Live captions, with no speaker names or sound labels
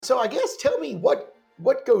So I guess tell me what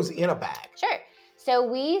goes in a bag. Sure. So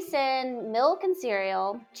we send milk and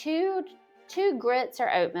cereal, two grits or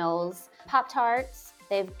oatmeals, Pop-Tarts.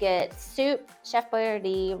 They get soup, Chef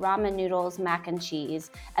Boyardee, ramen noodles, mac and cheese,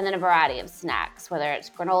 and then a variety of snacks, whether it's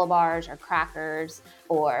granola bars or crackers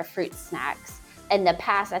or fruit snacks. In the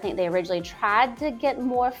past, I think they originally tried to get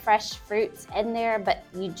more fresh fruits in there, but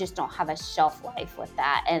you just don't have a shelf life with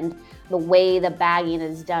that. And the way the bagging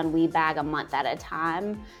is done, we bag a month at a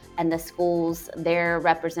time. And the schools, their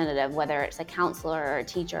representative, whether it's a counselor or a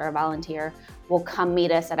teacher or a volunteer, will come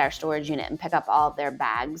meet us at our storage unit and pick up all of their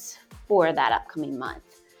bags for that upcoming month.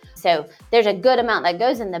 So there's a good amount that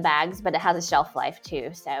goes in the bags, but it has a shelf life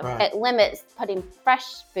too. So It limits putting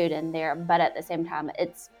fresh food in there, but at the same time,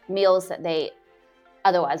 it's meals that they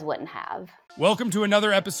otherwise wouldn't have. Welcome to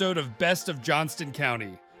another episode of Best of Johnston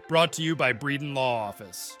County, brought to you by Breeden Law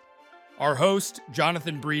Office. Our host,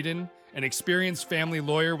 Jonathan Breeden, an experienced family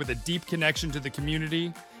lawyer with a deep connection to the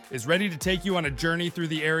community, is ready to take you on a journey through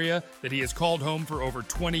the area that he has called home for over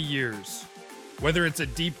 20 years. Whether it's a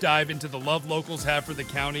deep dive into the love locals have for the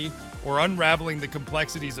county or unraveling the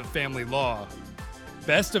complexities of family law,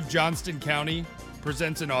 Best of Johnston County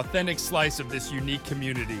presents an authentic slice of this unique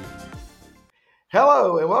community.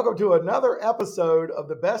 Hello, and welcome to another episode of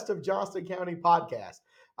the Best of Johnston County podcast.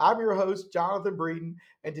 I'm your host, Jonathan Breeden,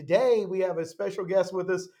 and today we have a special guest with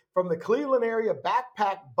us from the Cleveland area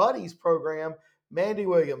Backpack Buddies program, Mandy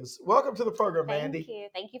Williams. Welcome to the program, Mandy.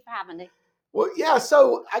 Thank you for having me. Well, yeah,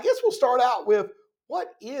 so I guess we'll start out with,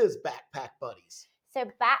 what is Backpack Buddies? So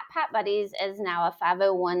Backpack Buddies is now a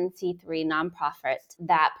 501c3 nonprofit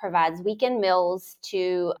that provides weekend meals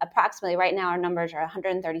to approximately, right now our numbers are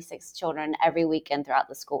 136 children every weekend throughout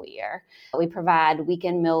the school year. We provide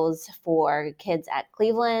weekend meals for kids at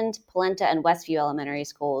Cleveland, Polenta, and Westview Elementary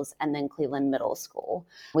Schools, and then Cleveland Middle School.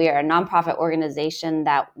 We are a nonprofit organization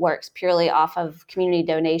that works purely off of community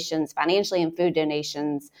donations, financially and food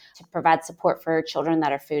donations, to provide support for children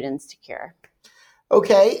that are food insecure.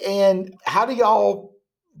 Okay, and how do y'all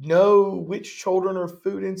know which children are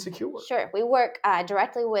food insecure? Sure. We work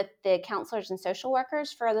directly with the counselors and social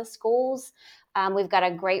workers for the schools. We've got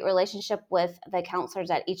a great relationship with the counselors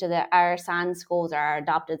at each of our assigned schools or our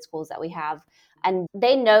adopted schools that we have. And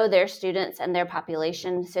they know their students and their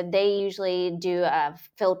population. So they usually do a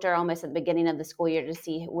filter almost at the beginning of the school year to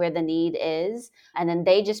see where the need is. And then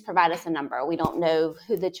they just provide us a number. We don't know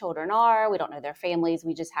who the children are. We don't know their families.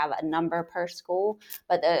 We just have a number per school.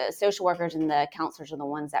 But the social workers and the counselors are the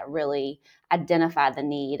ones that really identify the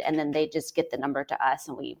need. And then they just get the number to us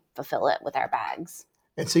and we fulfill it with our bags.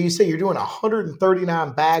 And so you say you're doing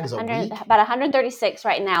 139 bags a week? About 136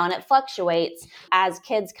 right now, and it fluctuates as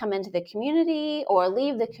kids come into the community or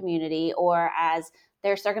leave the community, or as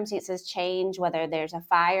their circumstances change, whether there's a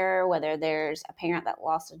fire, whether there's a parent that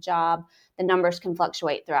lost a job. The numbers can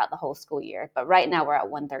fluctuate throughout the whole school year, but right now we're at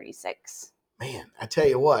 136. Man, I tell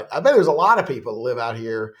you what, I bet there's a lot of people that live out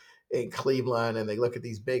here in Cleveland, and they look at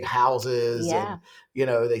these big houses, and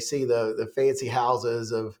they see the fancy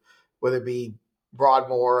houses of whether it be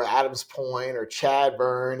Broadmoor, Adams Point, or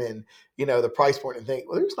Chadburn, and the price point, and think,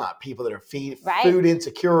 well, there's not people that are food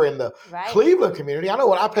insecure in the Cleveland community. I know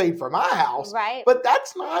what I paid for my house, but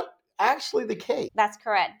that's not actually the case. That's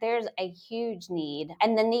correct. There's a huge need,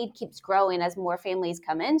 and the need keeps growing as more families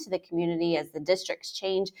come into the community, as the districts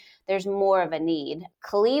change. There's more of a need.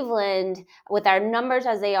 Cleveland, with our numbers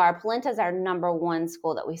as they are, Polenta is our number one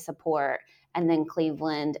school that we support, and then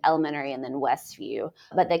Cleveland Elementary, and then Westview.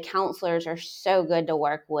 But the counselors are so good to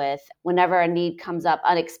work with whenever a need comes up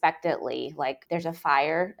unexpectedly. Like there's a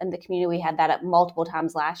fire in the community. We had that up multiple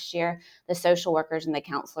times last year. The social workers and the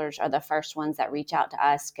counselors are the first ones that reach out to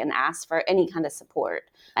us and ask for any kind of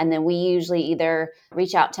support. And then we usually either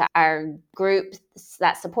reach out to our groups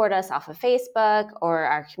that support us off of Facebook, or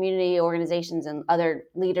our community organizations and other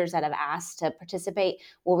leaders that have asked to participate.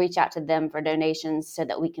 We'll reach out to them for donations so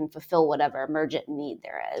that we can fulfill whatever emergent need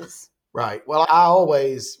there is. Right. Well, I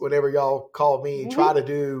always, whenever y'all call me, try to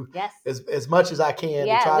do as much as I can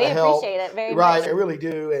to try to help. Yeah, we appreciate it very much. Right, I really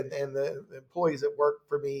do. And the employees that work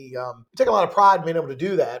for me take a lot of pride in being able to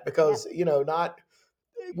do that, because,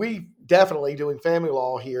 we definitely, doing family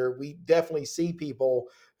law here, we definitely see people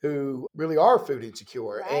who really are food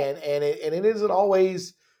insecure, and it isn't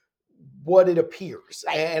always what it appears.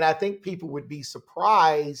 And I think people would be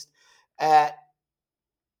surprised at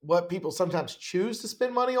what people sometimes choose to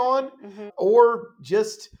spend money on, or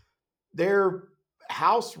just their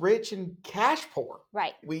house rich and cash poor.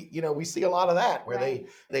 Right. We see a lot of that where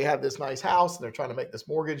they have this nice house and they're trying to make this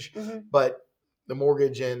mortgage, but the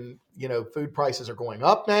mortgage and, food prices are going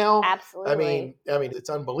up now. Absolutely. I mean, it's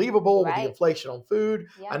unbelievable with the Right. inflation on food.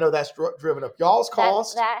 Yep. I know that's driven up y'all's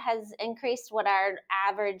cost. That has increased what our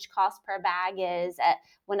average cost per bag is.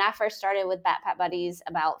 When I first started with Backpack Buddies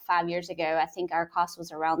about 5 years ago, I think our cost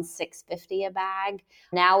was around $6.50 a bag.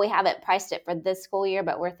 Now we haven't priced it for this school year,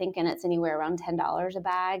 but we're thinking it's anywhere around $10 a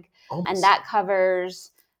bag. And that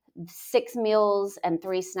covers 6 meals and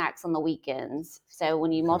 3 snacks on the weekends. So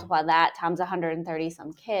when you multiply that times 130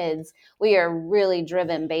 some kids, we are really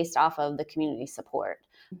driven based off of the community support.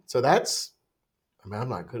 So that's, I'm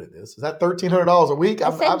not good at this. Is that $1,300 a week?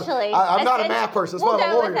 Essentially. I'm not a math person. It's we'll not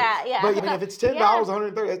a go lawyer. with that, yeah. But if it's $10,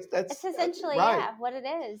 130, that's it's essentially right. What it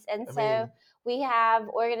is. And we have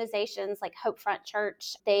organizations like Hope Front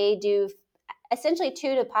Church. They do essentially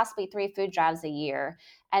 2 to possibly 3 food drives a year.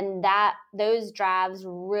 And those drives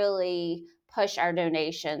really push our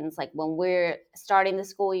donations. Like when we're starting the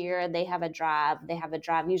school year, they have a drive. They have a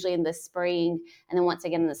drive usually in the spring and then once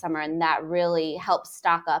again in the summer. And that really helps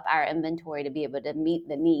stock up our inventory to be able to meet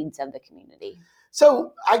the needs of the community.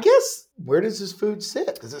 So I guess, where does this food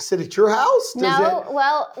sit? Does it sit at your house?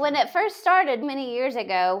 Well, when it first started many years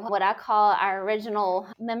ago, what I call our original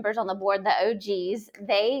members on the board, the OGs,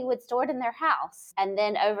 they would store it in their house. And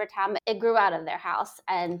then over time, it grew out of their house.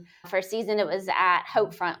 And for a season, it was at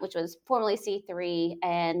Hope Front, which was formerly C3,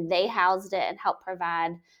 and they housed it and helped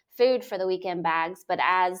provide food for the weekend bags. But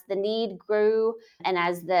as the need grew and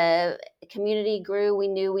as the community grew, we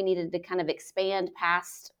knew we needed to kind of expand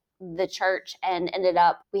past the church and ended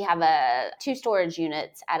up, we have 2 storage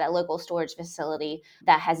units at a local storage facility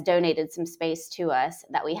that has donated some space to us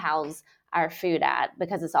that we house our food at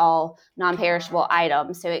because it's all non-perishable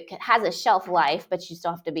items. So it has a shelf life, but you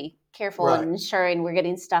still have to be careful in ensuring we're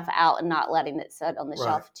getting stuff out and not letting it sit on the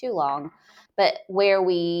shelf too long. But where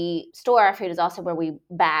we store our food is also where we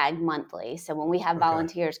bag monthly. So when we have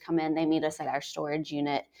volunteers come in, they meet us at our storage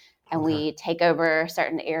unit and we take over a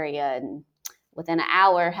certain area and within an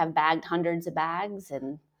hour have bagged hundreds of bags.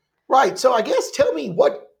 And right. So I guess tell me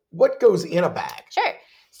what goes in a bag. Sure.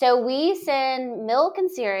 So we send milk and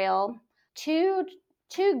cereal, two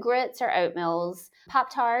grits or oatmeals,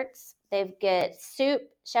 Pop-Tarts. They get soup,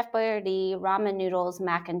 Chef Boyardee, ramen noodles,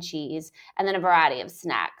 mac and cheese, and then a variety of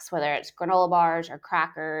snacks, whether it's granola bars or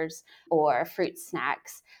crackers or fruit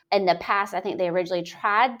snacks. In the past, I think they originally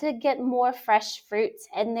tried to get more fresh fruits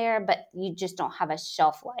in there, but you just don't have a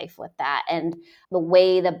shelf life with that. And the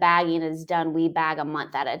way the bagging is done, we bag a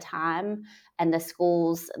month at a time. And the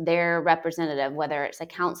schools, their representative, whether it's a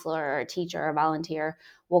counselor or a teacher or a volunteer,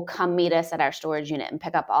 will come meet us at our storage unit and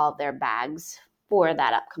pick up all of their bags for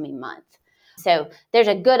that upcoming month. So there's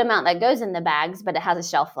a good amount that goes in the bags, but it has a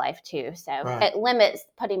shelf life too. So it limits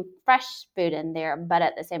putting fresh food in there, but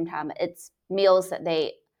at the same time, it's meals that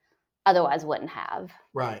they otherwise wouldn't have.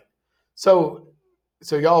 Right. So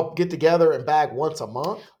y'all get together and bag once a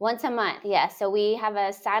month? Once a month, yeah. So we have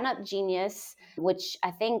a Sign Up Genius, which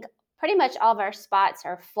I think pretty much all of our spots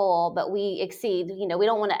are full, but we exceed, we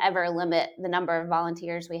don't want to ever limit the number of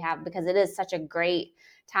volunteers we have because it is such a great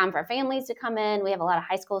time for families to come in. We have a lot of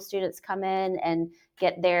high school students come in and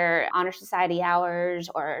get their Honor Society hours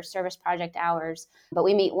or service project hours. But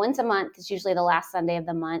we meet once a month. It's usually the last Sunday of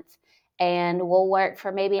the month. And we'll work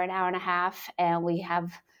for maybe an hour and a half. And we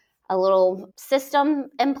have a little system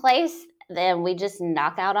in place. Then we just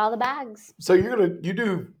knock out all the bags. So you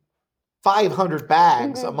do 500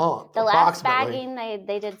 bags a month. The last bagging,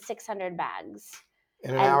 they did 600 bags.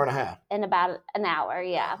 In an hour and a half. In about an hour,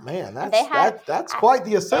 yeah. Man, that's quite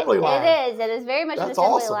the assembly line. It is very much an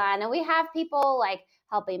assembly line. And we have people like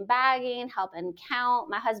helping bagging, helping count.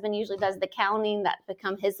 My husband usually does the counting. That's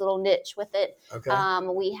become his little niche with it. Okay.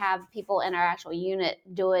 We have people in our actual unit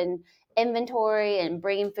doing inventory and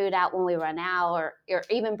bringing food out when we run out or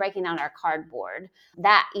even breaking down our cardboard.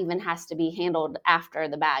 That even has to be handled after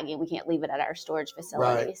the bagging. We can't leave it at our storage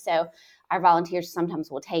facility. Right. So our volunteers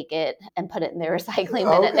sometimes will take it and put it in their recycling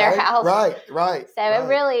bin at their house. Right. So it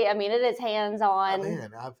really, it is hands-on. Oh,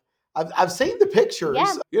 man, I've seen the pictures.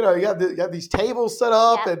 Yeah. You have these tables set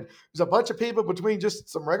up and there's a bunch of people between just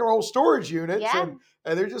some regular old storage units and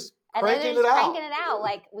they're just cranking it out.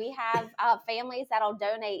 Like we have families that'll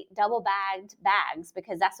donate double bagged bags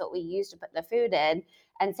because that's what we use to put the food in.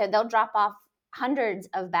 And so they'll drop off hundreds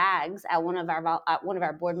of bags at one of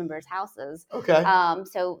our board members' houses. Okay.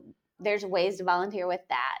 So there's ways to volunteer with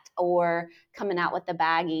that or coming out with the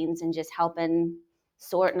baggings and just helping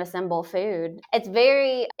sort and assemble food.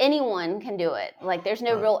 Anyone can do it. Like there's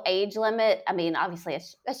no real age limit. Obviously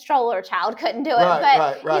a stroller child couldn't do it,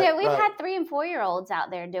 but we've had 3 and 4 year olds out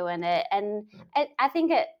there doing it. And I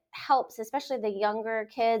think helps, especially the younger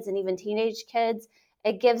kids and even teenage kids.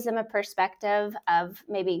 It gives them a perspective of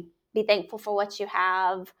maybe be thankful for what you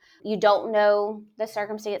have. You don't know the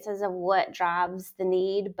circumstances of what drives the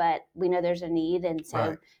need, but we know there's a need. And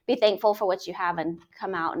so be thankful for what you have and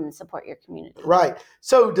come out and support your community. Right.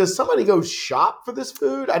 So does somebody go shop for this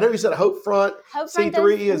food? I know you said Hope Front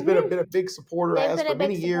C3 has been a big supporter, has for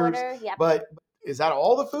many years. Yep. But is that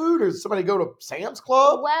all the food, or does somebody go to Sam's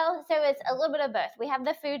Club? Well, so it's a little bit of both. We have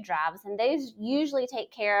the food drives, and those usually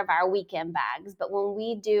take care of our weekend bags. But when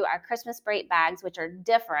we do our Christmas break bags, which are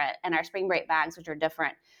different, and our spring break bags, which are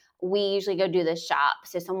different, we usually go do the shop.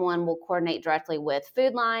 So someone will coordinate directly with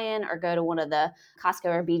Food Lion or go to one of the Costco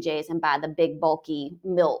or BJ's and buy the big bulky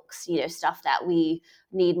milks, stuff that we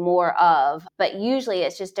need more of. But usually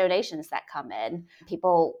it's just donations that come in.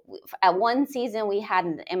 People, at one season, we had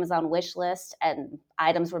an Amazon wish list and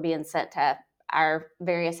items were being sent to our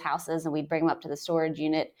various houses and we'd bring them up to the storage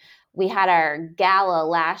unit. We had our gala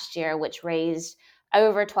last year, which raised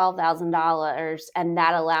over $12,000, and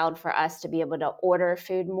that allowed for us to be able to order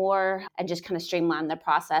food more and just kind of streamline the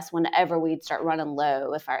process whenever we'd start running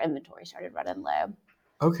low, if our inventory started running low.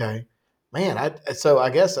 Okay. Man, so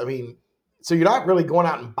you're not really going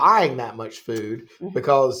out and buying that much food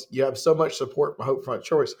because you have so much support from Hope Front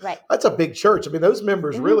Church. Right. That's a big church. I mean, those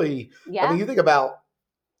members really, yeah. You think about,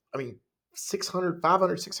 600,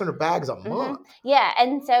 500, 600 bags a month. Yeah.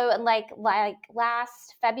 And so like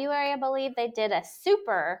last February, I believe they did a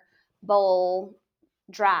Super Bowl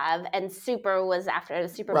drive, and Super was after the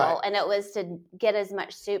Super Bowl, and it was to get as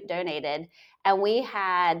much soup donated. And we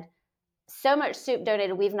had so much soup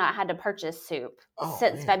donated, we've not had to purchase soup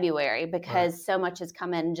since February because so much has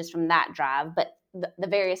come in just from that drive, but the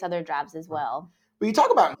various other drives as well. But you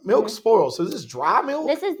talk about milk spoils. So is this dry milk?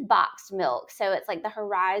 This is boxed milk. So it's like the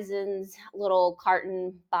Horizons little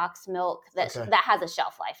carton boxed milk that has a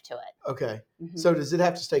shelf life to it. Okay. So does it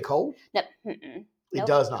have to stay cold? Nope. It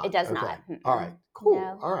does not. It does not. All right. Cool.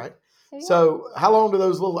 No. All right. So how long do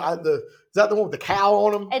those little, is that the one with the cow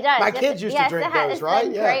on them? It does. My kids used to drink those,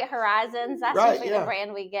 right? Yeah. Great Horizons. That's usually the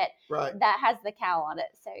brand we get that has the cow on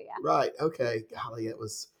it. So yeah. Right. Okay. Golly, it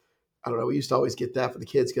was, I don't know. We used to always get that for the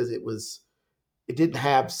kids because it didn't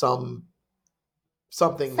have something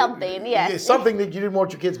that you didn't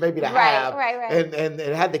want your kids maybe to have. Right. And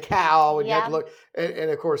it had the cow and you had to look. And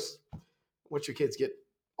of course, once your kids get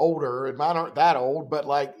older, and mine aren't that old, but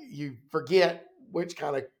like you forget which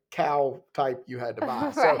kind of cow type you had to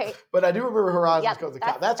buy. So, but I do remember Horizons because of the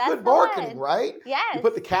cow. That's good marketing, right? Yes. You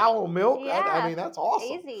put the cow on milk. Yeah. That's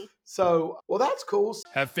awesome. Easy. So, well, that's cool.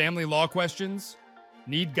 Have family law questions?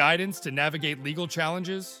 Need guidance to navigate legal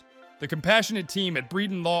challenges? The compassionate team at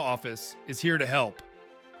Breeden Law Office is here to help.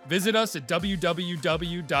 Visit us at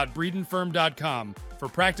www.breedenfirm.com for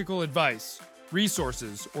practical advice,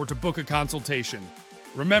 resources, or to book a consultation.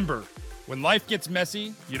 Remember, when life gets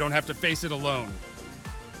messy, you don't have to face it alone.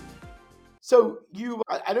 So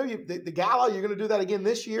I know the gala, you're going to do that again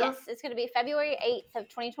this year? Yes, it's going to be February 8th of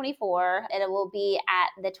 2024, and it will be at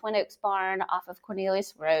the Twin Oaks Barn off of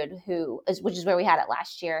Cornelius Road, which is where we had it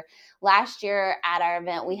last year. Last year at our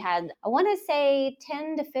event, we had, I want to say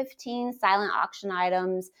 10 to 15 silent auction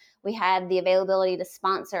items. We had the availability to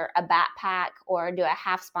sponsor a backpack or do a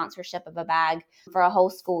half sponsorship of a bag for a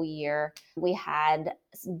whole school year. We had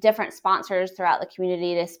different sponsors throughout the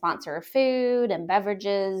community to sponsor food and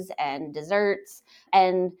beverages and desserts.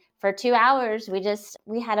 And for 2 hours, we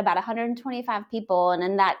had about 125 people. And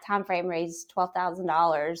in that time frame raised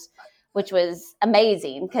 $12,000, which was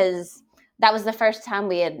amazing because that was the first time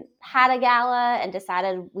we had a gala and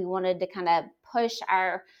decided we wanted to kind of push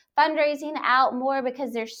our fundraising out more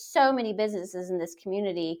because there's so many businesses in this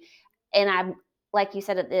community. And I'm, like you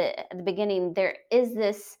said at the beginning, there is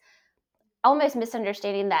this almost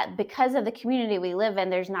misunderstanding that because of the community we live in,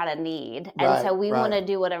 there's not a need. And so we want to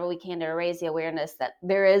do whatever we can to raise the awareness that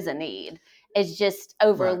there is a need. It's just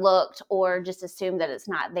overlooked or just assumed that it's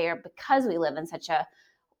not there because we live in such a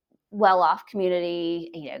well-off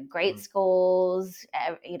community, great schools,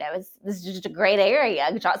 this is just a great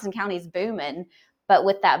area. Johnston County is booming. But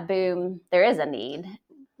with that boom, there is a need.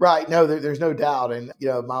 Right. No, there's no doubt. And,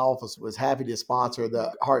 my office was happy to sponsor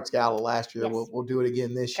the Hearts Gala last year. Yes. We'll do it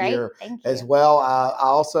again this year as well. I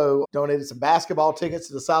also donated some basketball tickets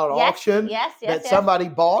to the silent auction that somebody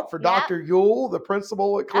bought for Dr. Yule, the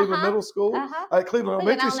principal at Cleveland Middle School, Cleveland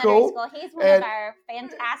Elementary School. He's one of our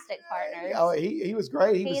fantastic partners. He was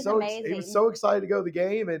great. He was so excited to go to the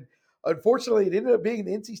game. And unfortunately, it ended up being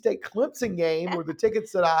the NC State Clemson game where the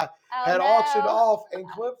tickets that I Oh, had no. auctioned off, and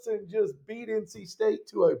Clemson just beat NC State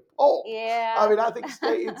to a pulp. Yeah. I mean, I think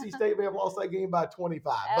NC State may have lost that game by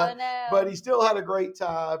 25, Oh, no. but he still had a great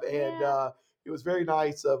time, and Yeah. it was very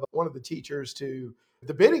nice of one of the teachers to.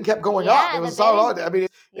 The bidding kept going Yeah, up. It the was silent. bidding. I mean,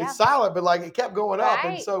 Yeah. it's silent, but like it kept going up.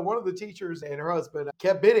 And Right. so one of the teachers and her husband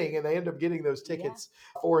kept bidding, and they ended up getting those tickets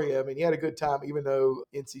for him. And he had a good time, even though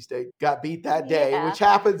NC State got beat that day, Yeah. which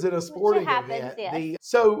happens in a sporting happens, event. yes.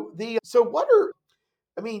 So what are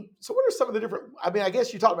some of the different, I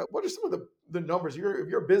guess you talked about, what are some of the numbers? If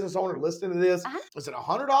you're a business owner listening to this, is it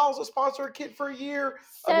 $100 to sponsor a kid for a year?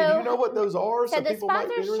 So, do you know what those are? So the people might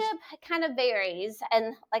be interested? sponsorship kind of varies.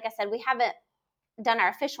 And like I said, we haven't done our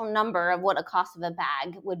official number of what a cost of a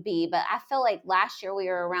bag would be, but I feel like last year we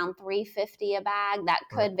were around $350 a bag. That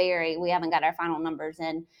could vary. We haven't got our final numbers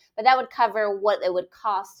in, but that would cover what it would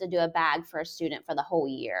cost to do a bag for a student for the whole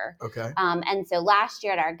year. Okay. And so last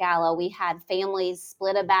year at our gala, we had families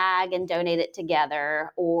split a bag and donate it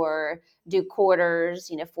together, or do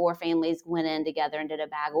quarters. 4 families went in together and did a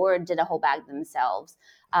bag, or did a whole bag themselves.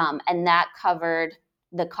 And that covered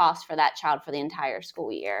the cost for that child for the entire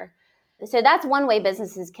school year. So that's one way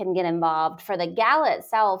businesses can get involved. For the gala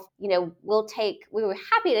itself, we were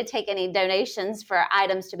happy to take any donations for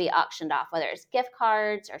items to be auctioned off, whether it's gift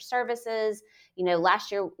cards or services.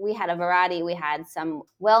 Last year we had a variety. We had some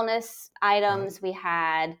wellness items, we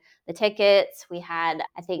had the tickets, we had,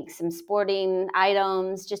 I think, some sporting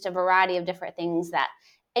items, just a variety of different things, that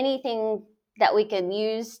anything that we can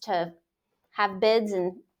use to have bids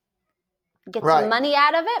and get some money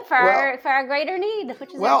out of it for our greater need,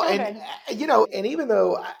 which is our children. And even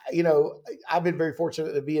though I've been very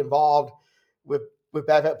fortunate to be involved with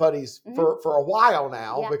Bad Fat Buddies for a while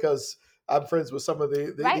now, because I'm friends with some of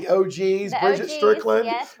the OGs, Bridget Strickland,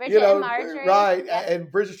 yes, Bridget and Marjorie, right,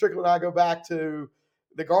 and Bridget Strickland and I go back to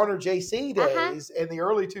the Garner JC days in the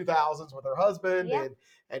early 2000s with her husband, and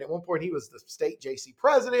at one point he was the state JC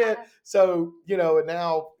president. So and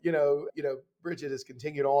now Bridget has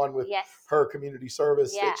continued on with her community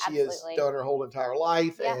service that she has done her whole entire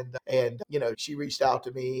life. And she reached out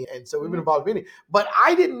to me. And so we've been involved in meeting. But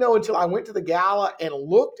I didn't know until I went to the gala and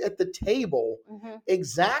looked at the table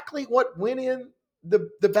exactly what went in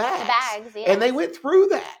the bags. And they went through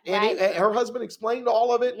that. And her husband explained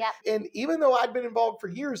all of it. And even though I'd been involved for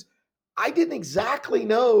years, I didn't exactly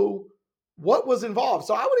know what was involved.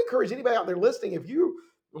 So I would encourage anybody out there listening, if you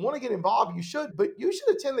want to get involved, you should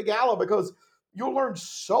attend the gala, because you'll learn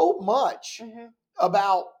so much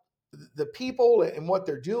about the people and what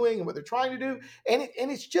they're doing and what they're trying to do. And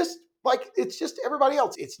it's just everybody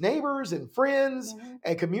else. It's neighbors and friends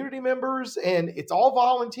and community members, and it's all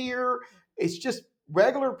volunteer. It's just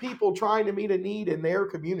regular people trying to meet a need in their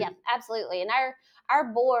community. Yeah, absolutely. And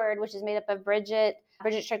our board, which is made up of Bridget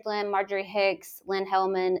Strickland, Marjorie Hicks, Lynn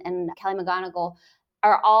Hellman, and Kelly McGonigal,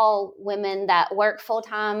 are all women that work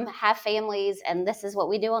full-time, have families, and this is what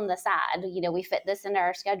we do on the side. We fit this into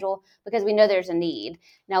our schedule because we know there's a need.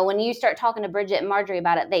 Now, when you start talking to Bridget and Marjorie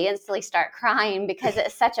about it, they instantly start crying because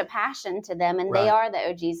it's such a passion to them, and they are the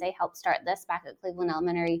OGs. They helped start this back at Cleveland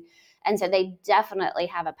Elementary, and so they definitely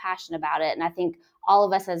have a passion about it. And I think all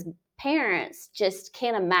of us as parents just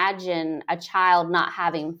can't imagine a child not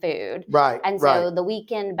having food. Right. And so the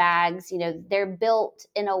weekend bags, they're built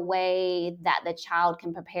in a way that the child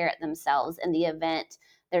can prepare it themselves in the event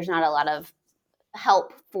there's not a lot of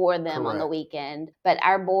help for them on the weekend. But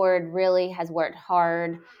our board really has worked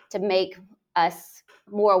hard to make us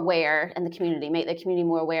more aware in the community, make the community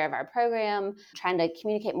more aware of our program, trying to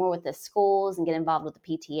communicate more with the schools and get involved with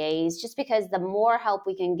the PTAs, just because the more help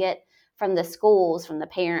we can get from the schools, from the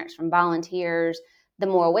parents, from volunteers, the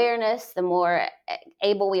more awareness, the more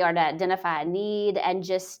able we are to identify a need, and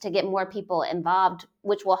just to get more people involved,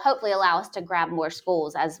 which will hopefully allow us to grab more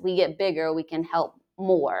schools. As we get bigger, we can help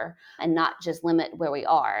more and not just limit where we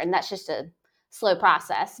are. And that's just a slow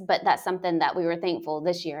process, but that's something that we were thankful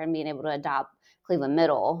this year in being able to adopt Cleveland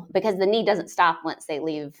Middle, because the need doesn't stop once they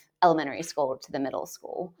leave elementary school to the middle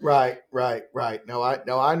school. Right. No,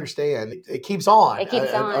 I understand. It keeps on. It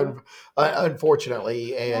keeps on.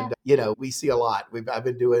 Unfortunately. And, we see a lot. I've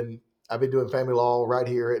been doing family law right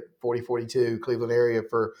here at 4042 Cleveland area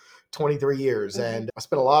for 23 years. And I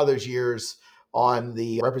spent a lot of those years on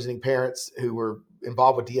the representing parents who were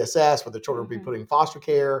involved with DSS, where their children would be put in foster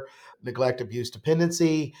care, neglect, abuse,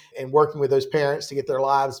 dependency, and working with those parents to get their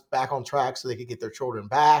lives back on track so they could get their children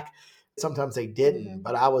back. Sometimes they didn't,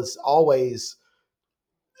 but I was always,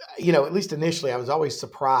 at least initially, I was always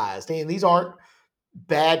surprised. And these aren't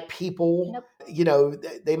bad people. Nope. You know,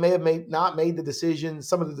 they may have not made the decisions,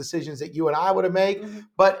 some of the decisions that you and I would have made,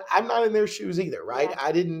 but I'm not in their shoes either, right? Yeah.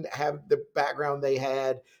 I didn't have the background they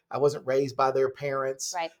had. I wasn't raised by their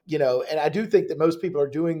parents, Right. you know, and I do think that most people are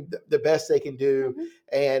doing the best they can do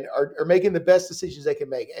and are making the best decisions they can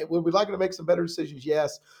make. And would we like to make some better decisions?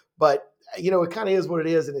 Yes. But you know, it kind of is what it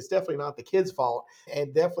is, and it's definitely not the kids' fault.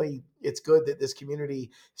 And definitely, it's good that this community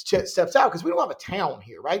steps out because we don't have a town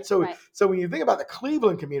here, right? So, so when you think about the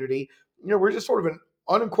Cleveland community, you know, we're just sort of an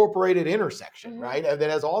unincorporated intersection, right? And that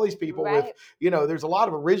has all these people with, you know, there's a lot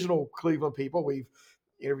of original Cleveland people. We've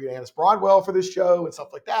interviewed Annis Broadwell for this show and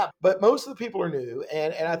stuff like that, but most of the people are new,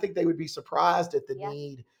 and I think they would be surprised at the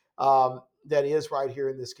need that is right here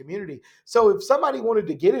in this community. So if somebody wanted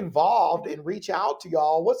to get involved and reach out to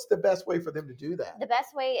y'all, what's the best way for them to do that? The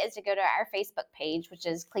best way is to go to our Facebook page, which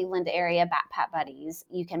is Cleveland Area Backpack Buddies.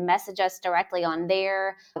 You can message us directly on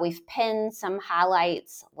there. We've pinned some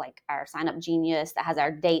highlights, like our Sign Up Genius that has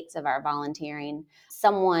our dates of our volunteering.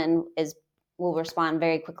 Someone will respond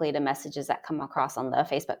very quickly to messages that come across on the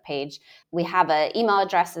Facebook page. We have an email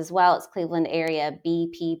address as well. It's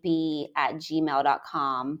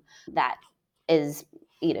clevelandareabpp@gmail.com. That is,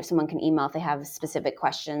 you know, someone can email if they have specific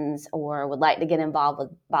questions or would like to get involved with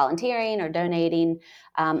volunteering or donating.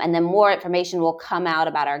 And then more information will come out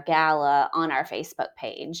about our gala on our Facebook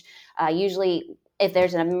page. Usually if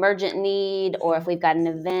there's an emergent need, or if we've got an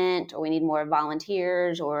event, or we need more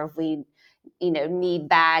volunteers, or if we need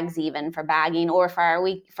bags even for bagging, or for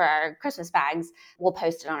our Christmas bags, we'll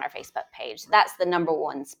post it on our Facebook page. That's the number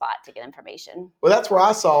one spot to get information. Well, that's where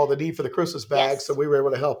I saw the need for the Christmas bags, so we were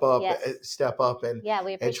able to help up, step up, and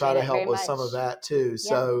try to help with some of that too.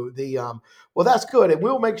 So well, that's good, and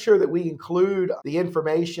we'll make sure that we include the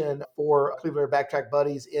information for Cleveland Backtrack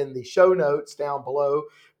Buddies in the show notes down below.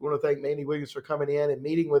 We want to thank Mandy Williams for coming in and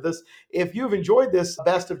meeting with us. If you've enjoyed this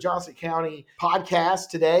Best of Johnston County podcast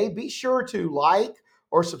today, be sure to like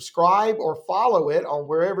or subscribe or follow it on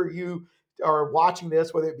wherever you are watching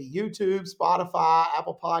this, whether it be YouTube, Spotify,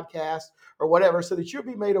 Apple Podcasts, or whatever, so that you'll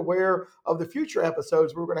be made aware of the future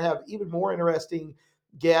episodes. We're going to have even more interesting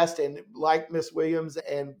guests, and like Miss Williams,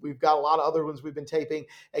 and we've got a lot of other ones we've been taping,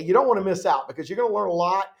 and you don't want to miss out because you're going to learn a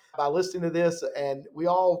lot by listening to this. And we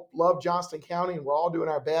all love Johnston County, and we're all doing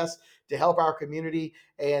our best to help our community,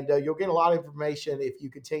 and you'll get a lot of information if you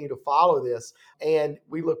continue to follow this, and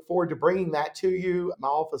we look forward to bringing that to you. My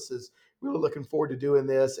office is really looking forward to doing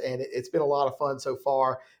this, and it's been a lot of fun so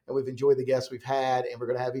far, and we've enjoyed the guests we've had, and we're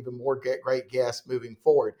going to have even more great guests moving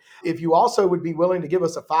forward. If you also would be willing to give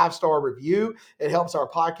us a 5-star review, it helps our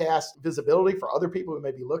podcast visibility for other people who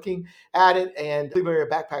may be looking at it. And Cleveland Area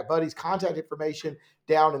Backpack Buddies contact information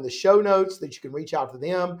down in the show notes that you can reach out to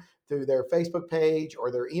them through their Facebook page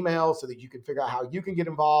or their email, so that you can figure out how you can get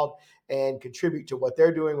involved and contribute to what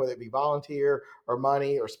they're doing, whether it be volunteer or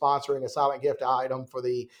money or sponsoring a silent gift item for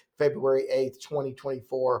the February 8th,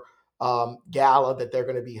 2024 gala that they're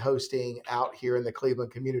going to be hosting out here in the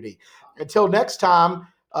Cleveland community. Until next time,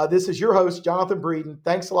 this is your host, Jonathan Breeden.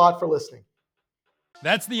 Thanks a lot for listening.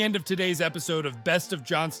 That's the end of today's episode of Best of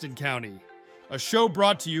Johnston County, a show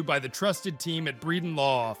brought to you by the trusted team at Breeden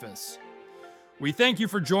Law Office. We thank you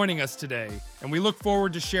for joining us today, and we look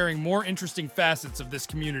forward to sharing more interesting facets of this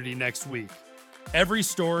community next week. Every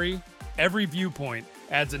story, every viewpoint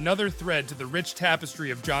adds another thread to the rich tapestry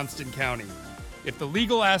of Johnston County. If the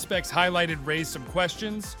legal aspects highlighted raise some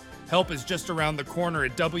questions, help is just around the corner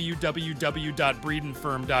at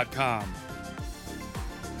www.breedenfirm.com.